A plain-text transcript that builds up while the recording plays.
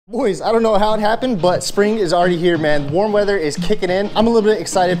Boys, I don't know how it happened, but spring is already here, man. Warm weather is kicking in. I'm a little bit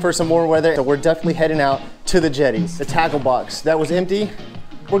excited for some warm weather, so we're definitely heading out to the jetties. The tackle box that was empty,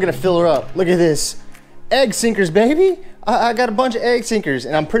 we're gonna fill her up. Look at this. Egg sinkers, baby. I got a bunch of egg sinkers,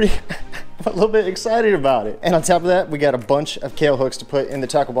 and I'm a little bit excited about it. And on top of that, we got a bunch of kale hooks to put in the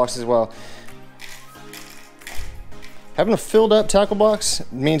tackle box as well. Having a filled up tackle box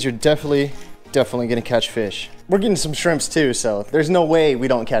means you're definitely gonna catch fish. We're getting some shrimps too, so there's no way we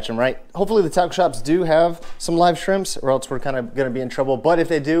don't catch them, right? Hopefully the tackle shops do have some live shrimps, or else we're kind of gonna be in trouble. But if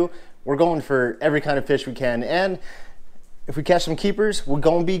they do, we're going for every kind of fish we can. And if we catch some keepers, we're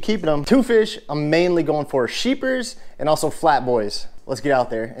gonna be keeping them. Two fish I'm mainly going for: sheepers and also flat boys. Let's get out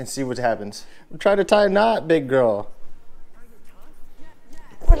there and see what happens. We'll try to tie a knot, big girl.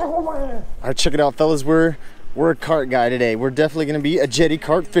 All right, check it out, fellas. We're a carp guy today. We're definitely gonna be a jetty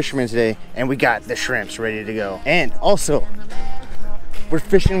carp fisherman today, and we got the shrimps ready to go. And also, we're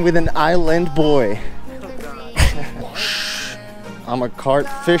fishing with an island boy. I'm a carp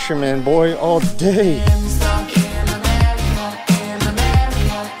fisherman, boy, all day.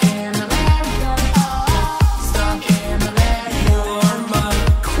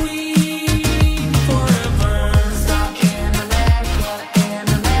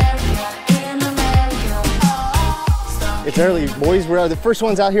 It's early, boys. We're the first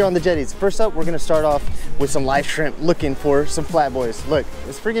ones out here on the jetties. First up, we're gonna start off with some live shrimp, looking for some flat boys. Look,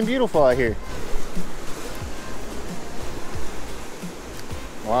 it's freaking beautiful out here.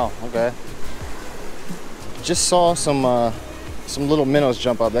 Wow, okay. Just saw some little minnows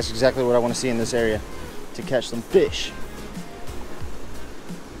jump up. That's exactly what I want to see in this area to catch some fish.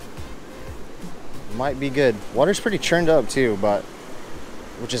 Might be good. Water's pretty churned up too,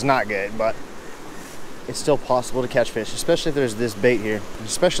 which is not good, but it's still possible to catch fish, especially if there's this bait here,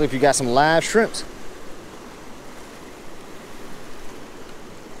 especially if you got some live shrimps.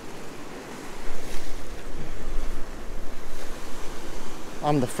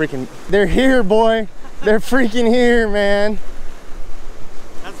 They're here, boy. They're freaking here, man.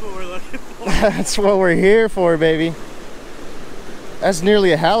 That's what we're looking for. That's what we're here for, baby. That's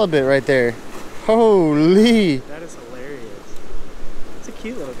nearly a halibut right there. Holy. That is hilarious. It's a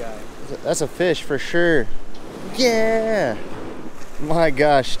cute little guy. That's a fish for sure. Yeah. My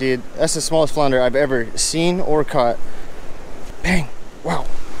gosh, dude. That's the smallest flounder I've ever seen or caught. Bang. Wow.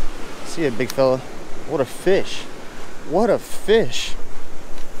 See a big fella. What a fish. What a fish.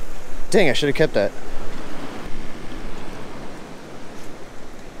 Dang, I should have kept that.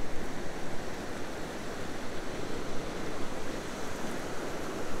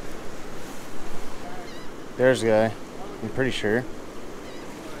 There's a guy. I'm pretty sure.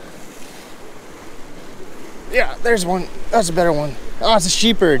 Yeah, there's one. That's a better one. Oh, it's a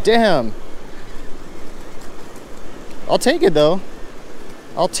sheeper. Damn. I'll take it though.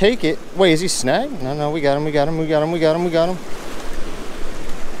 I'll take it. Wait, is he snagged? No, we got him. We got him.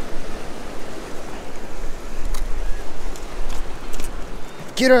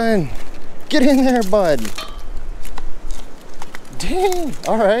 Get in. Get in there, bud. Dang.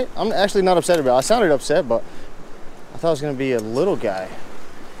 All right. I'm actually not upset about it. I sounded upset, but I thought it was going to be a little guy.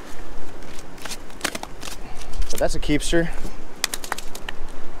 But that's a keepster.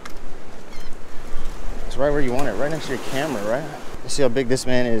 It's right where you want it, right next to your camera, right? Let's see how big this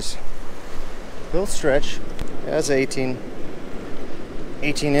man is. He'll stretch. Yeah, that's an 18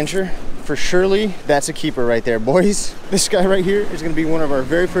 incher. For surely, that's a keeper right there, boys. This guy right here is gonna be one of our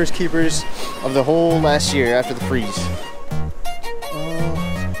very first keepers of the whole last year after the freeze.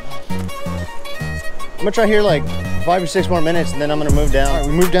 I'm gonna try here like 5 or 6 more minutes, and then I'm gonna move down. All right,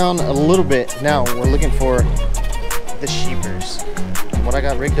 we moved down a little bit. Now we're looking for the sheepers. What I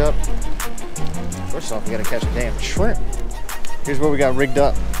got rigged up, first off, we gotta catch a damn shrimp. Here's what we got rigged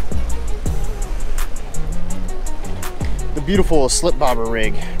up. The beautiful slip bobber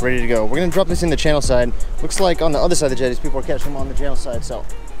rig, ready to go. We're gonna drop this in the channel side. Looks like on the other side of the jetties, people are catching them on the channel side, so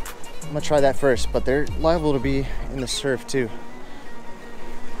I'm gonna try that first, but they're liable to be in the surf too.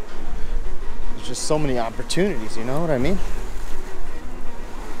 There's just so many opportunities, you know what I mean?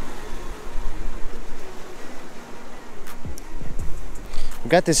 We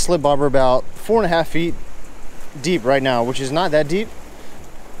got this slip bobber about 4.5 feet deep right now, which is not that deep.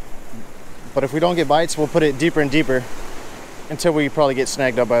 But if we don't get bites, we'll put it deeper and deeper until we probably get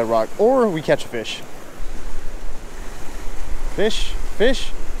snagged up by a rock, or we catch a fish. Fish,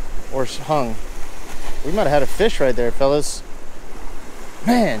 or hung. We might have had a fish right there, fellas.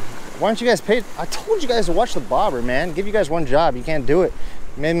 Man, why don't you guys pay? I told you guys to watch the bobber, man. Give you guys one job, you can't do it.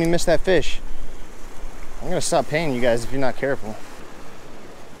 You made me miss that fish. I'm gonna stop paying you guys if you're not careful.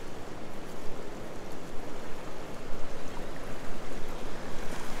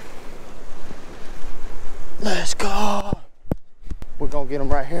 Let's go. We're gonna get them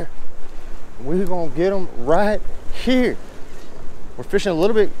right here. We're gonna get them right here. We're fishing a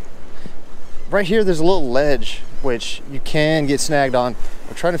little bit. Right here, there's a little ledge, which you can get snagged on.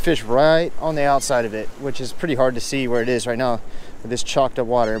 We're trying to fish right on the outside of it, which is pretty hard to see where it is right now with this chalked up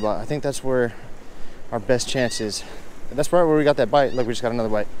water, but I think that's where our best chance is. And that's right where we got that bite. Look, we just got another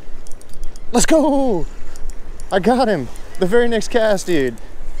bite. Let's go. I got him. The very next cast, dude.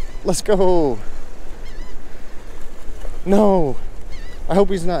 Let's go. No. I hope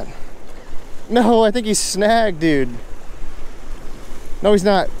he's not. No, I think he's snagged, dude. No, he's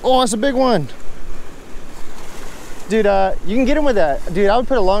not. Oh, that's a big one. Dude, you can get him with that. Dude, I would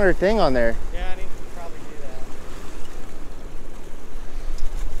put a longer thing on there. Yeah, I need to probably do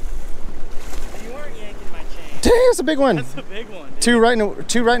that. You weren't yanking my chain. Dang, that's a big one. That's a big one, dude. Two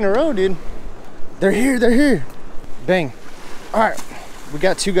right in a row, dude. They're here, they're here. Bang. All right, we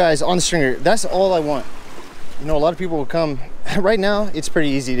got 2 guys on the stringer. That's all I want. You know, a lot of people will come. Right now, it's pretty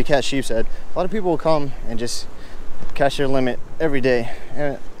easy to catch sheepshead. A lot of people will come and just catch their limit every day.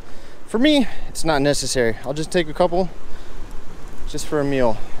 And for me, it's not necessary. I'll just take a couple just for a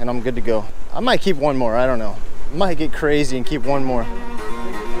meal and I'm good to go. I might keep one more, I don't know. I might get crazy and keep one more.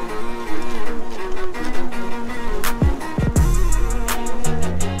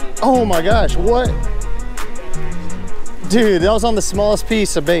 Oh my gosh, what? Dude, that was on the smallest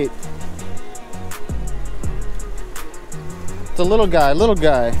piece of bait. It's a little guy,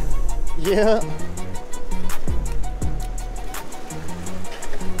 Yeah.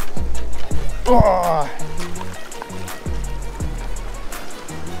 Oh.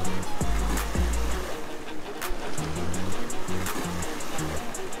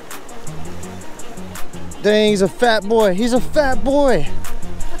 Dang, he's a fat boy. He's a fat boy.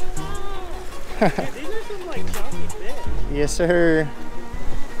 Yeah, these are some like chunky fish. Yes, sir.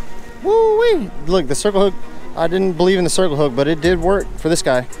 Woo-wee. Look, the circle hook. I didn't believe in the circle hook, but it did work for this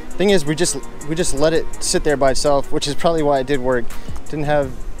guy. Thing is, we just let it sit there by itself, which is probably why it did work. Didn't have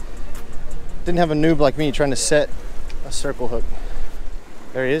a noob like me trying to set a circle hook.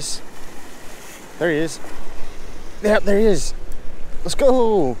 There he is. There he is. Yep, there he is. Let's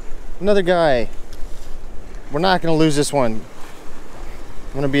go. Another guy. We're not gonna lose this one.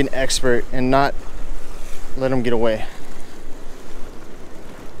 I'm gonna be an expert and not let him get away.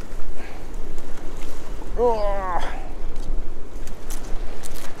 Oh.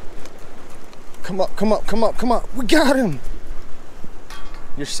 Come up, come up, come up, come up. We got him.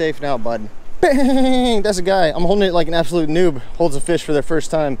 You're safe now, bud. Bang! That's a guy. I'm holding it like an absolute noob holds a fish for their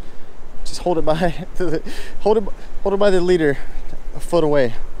first time. Just hold it by hold it by the leader a foot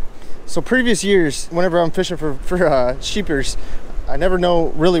away. So previous years, whenever I'm fishing for sheepers, I never know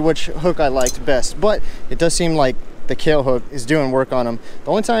really which hook I liked best, but it does seem like the Kale hook is doing work on them.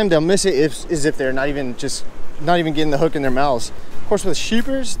 The only time they'll miss it is if they're not even getting the hook in their mouths. Of course, with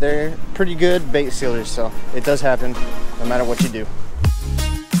sheepers, they're pretty good bait sealers, so it does happen no matter what you do.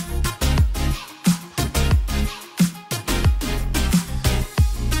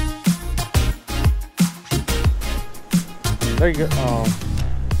 There you go. Oh,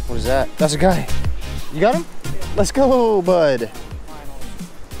 what is that? That's a guy. You got him? Yeah. Let's go, bud.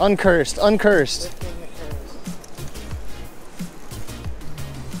 Finally. Uncursed, uncursed.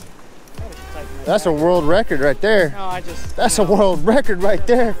 That's a world record right there. No, that's a world record right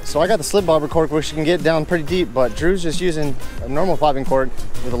there. So I got the slip bobber cork, which you can get down pretty deep, but Drew's just using a normal popping cork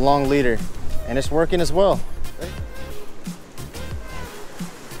with a long leader, and it's working as well.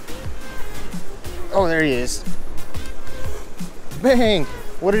 Oh, there he is. Bang!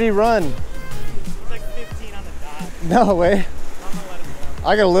 What did he run? It's like 15 on the dot. No way. I'm gonna let him go.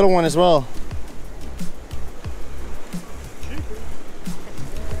 I got a little one as well.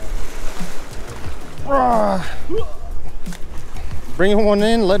 Bringing one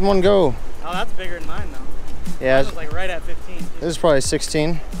in, letting one go. Oh, that's bigger than mine though. Yeah, mine was like right at 15. This is probably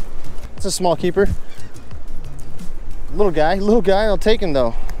 16. It's a small keeper. Little guy, I'll take him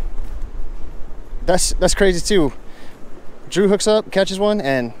though. That's crazy too. Drew hooks up, catches one,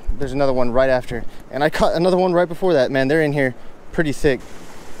 and there's another one right after. And I caught another one right before that. Man, they're in here pretty thick.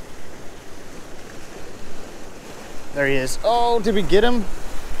 There he is. Oh, did we get him?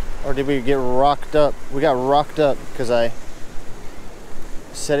 Or did we get rocked up? We got rocked up because I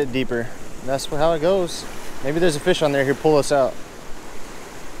set it deeper. That's how it goes. Maybe there's a fish on there who'll pull us out.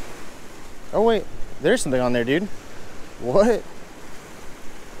 Oh wait, there's something on there, dude. What?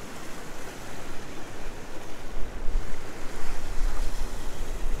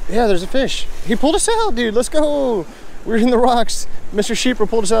 Yeah, there's a fish. He pulled us out, dude. Let's go. We're in the rocks. Mr. Sheeper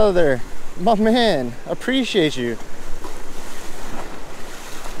pulled us out of there. My man, I appreciate you.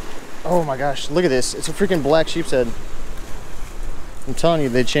 Oh my gosh, look at this. It's a freaking black sheepshead. I'm telling you,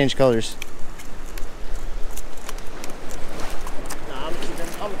 they change colors. Nah, I'm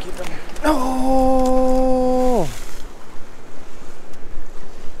gonna keep them. No!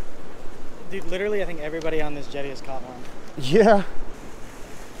 Dude, literally, I think everybody on this jetty has caught one. Yeah.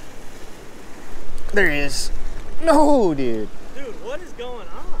 There he is. No, dude. Dude, what is going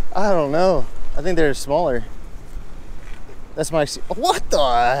on? I don't know. I think they're smaller. That's my... What the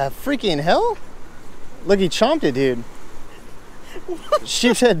freaking hell? Look, he chomped it, dude.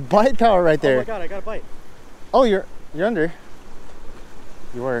 Sheepshead bite power right there. Oh my god, I got a bite. Oh, you're under.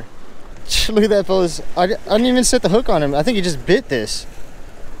 You were. Look at that, fellas. I didn't even set the hook on him. I think he just bit this.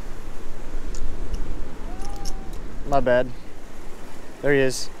 My bad. There he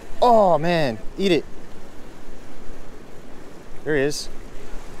is. Oh, man. Eat it. There he is.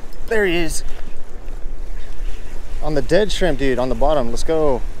 There he is. On the dead shrimp, dude. On the bottom. Let's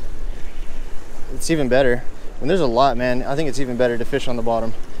go. It's even better. When there's a lot, man, I think it's even better to fish on the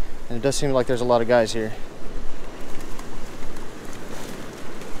bottom. And it does seem like there's a lot of guys here.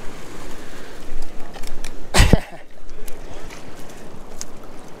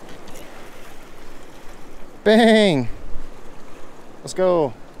 Bang! Let's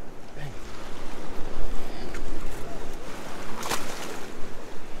go. Bang.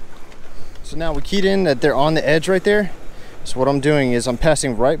 So now we keyed in that they're on the edge right there. So what I'm doing is I'm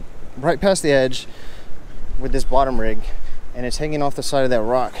passing right past the edge with this bottom rig, and it's hanging off the side of that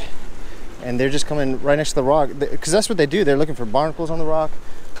rock. And they're just coming right next to the rock, because that's what they do. They're looking for barnacles on the rock,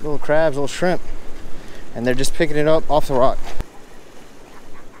 little crabs, little shrimp, and they're just picking it up off the rock.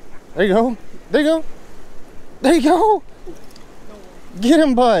 There you go. There you go. There you go. Get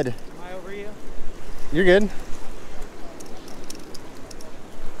him, bud. Am I over you? You're good.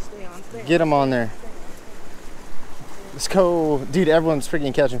 Stay on, stay on. Get him on there. Let's go. Dude, everyone's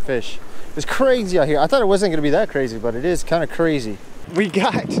freaking catching fish. It's crazy out here. I thought it wasn't gonna be that crazy, but it is kind of crazy. We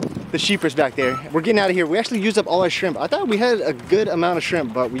got the sheepers back there. We're getting out of here. We actually used up all our shrimp. I thought we had a good amount of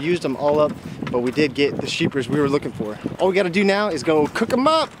shrimp, but we used them all up, but we did get the sheepers we were looking for. All we gotta do now is go cook them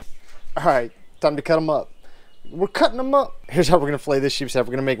up. All right, time to cut them up. We're cutting them up. Here's how we're gonna fillet this sheep's head.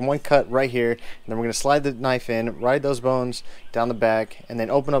 We're gonna make one cut right here, and then we're gonna slide the knife in, ride those bones down the back, and then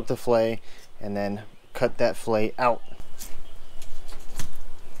open up the fillet, and then cut that fillet out.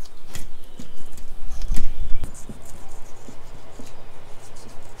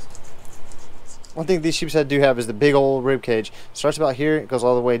 One thing these sheepshead do have is the big old rib cage. It starts about here, it goes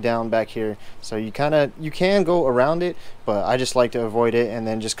all the way down back here. So you can go around it, but I just like to avoid it and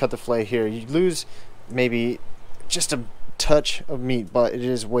then just cut the fillet here. You lose maybe just a touch of meat, but it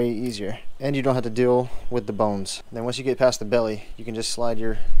is way easier. And you don't have to deal with the bones. And then once you get past the belly, you can just slide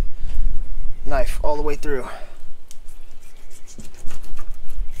your knife all the way through.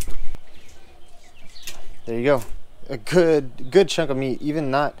 There you go. A good chunk of meat,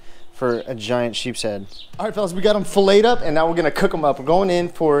 even not for a giant sheep's head. All right, fellas, we got them filleted up, and now we're gonna cook them up. We're going in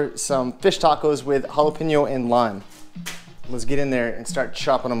for some fish tacos with jalapeno and lime. Let's get in there and start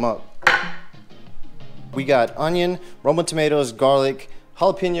chopping them up. We got onion, Roma tomatoes, garlic,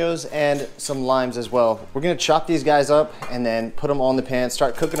 jalapenos, and some limes as well. We're gonna chop these guys up and then put them on the pan,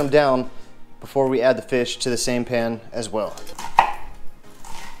 start cooking them down before we add the fish to the same pan as well.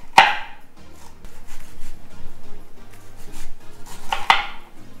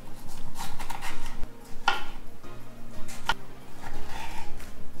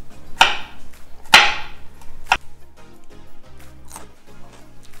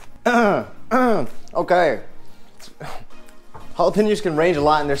 Okay. Jalapenos can range a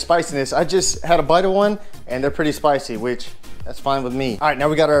lot in their spiciness. I just had a bite of one and they're pretty spicy, which that's fine with me. All right, now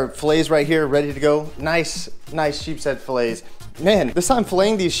we got our fillets right here ready to go. Nice sheepshead fillets. Man, this time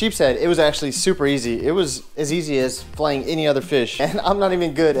filleting these sheepshead, it was actually super easy. It was as easy as filleting any other fish. And I'm not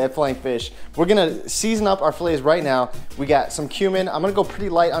even good at filleting fish. We're gonna season up our fillets right now. We got some cumin. I'm gonna go pretty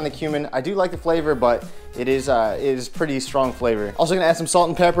light on the cumin. I do like the flavor, but it is pretty strong flavor. Also gonna add some salt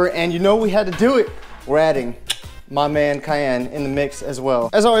and pepper, and you know we had to do it. We're adding my man cayenne in the mix as well.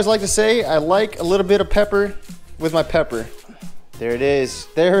 As I always like to say, I like a little bit of pepper with my pepper. There it is,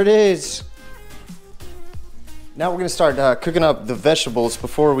 there it is. Now we're gonna start cooking up the vegetables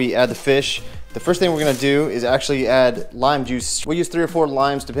before we add the fish. The first thing we're gonna do is actually add lime juice. We'll use 3 or 4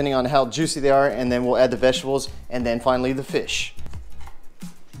 limes depending on how juicy they are, and then we'll add the vegetables, and then finally the fish.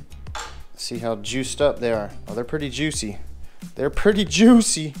 See how juiced up they are. Oh, they're pretty juicy. They're pretty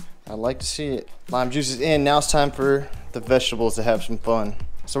juicy. I like to see it. Lime juice is in. Now it's time for the vegetables to have some fun.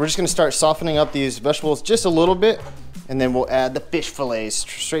 So we're just gonna start softening up these vegetables just a little bit, and then we'll add the fish fillets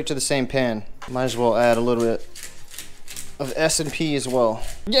straight to the same pan. Might as well add a little bit of S&P as well.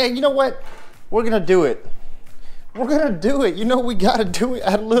 Yeah, you know what? We're gonna do it. We're gonna do it. You know we gotta do it.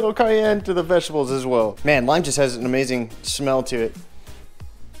 Add a little cayenne to the vegetables as well. Man, lime just has an amazing smell to it.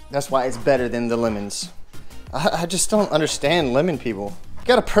 That's why it's better than the lemons. I just don't understand lemon people.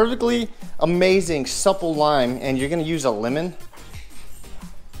 Got a perfectly amazing supple lime and you're gonna use a lemon?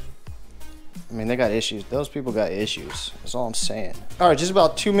 I mean, they got issues. Those people got issues. That's all I'm saying. All right, just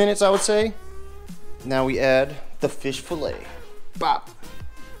about 2 minutes, I would say. Now we add the fish fillet. Bop.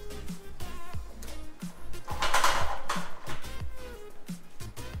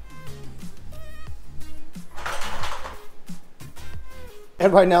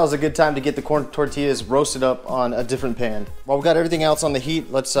 And right now is a good time to get the corn tortillas roasted up on a different pan. While we got everything else on the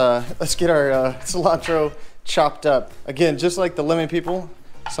heat, let's get our cilantro chopped up. Again, just like the lemon people,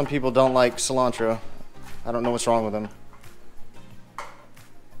 some people don't like cilantro. I don't know what's wrong with them.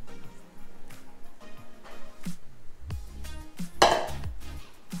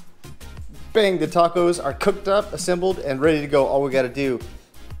 Bang, the tacos are cooked up, assembled, and ready to go. All we gotta do,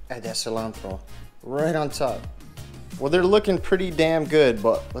 add that cilantro right on top. Well, they're looking pretty damn good,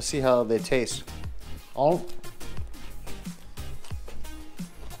 but let's see how they taste. Oh,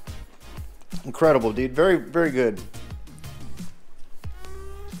 incredible, dude. Very, very good.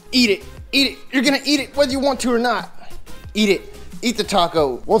 Eat it, eat it. You're gonna eat it whether you want to or not. Eat it. Eat the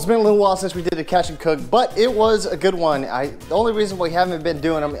taco. Well, it's been a little while since we did a catch and cook, but it was a good one. The only reason we haven't been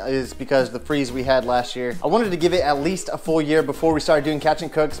doing them is because the freeze we had last year. I wanted to give it at least a full year before we started doing catch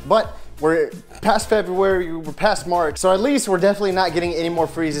and cooks, but we're past February, we're past March, so at least we're definitely not getting any more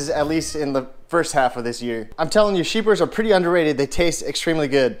freezes, at least in the first half of this year. I'm telling you, sheepers are pretty underrated. They taste extremely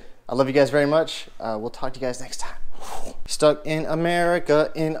good. I love you guys very much. We'll talk to you guys next time. Stuck in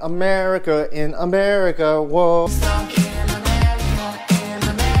America, in America, in America, whoa.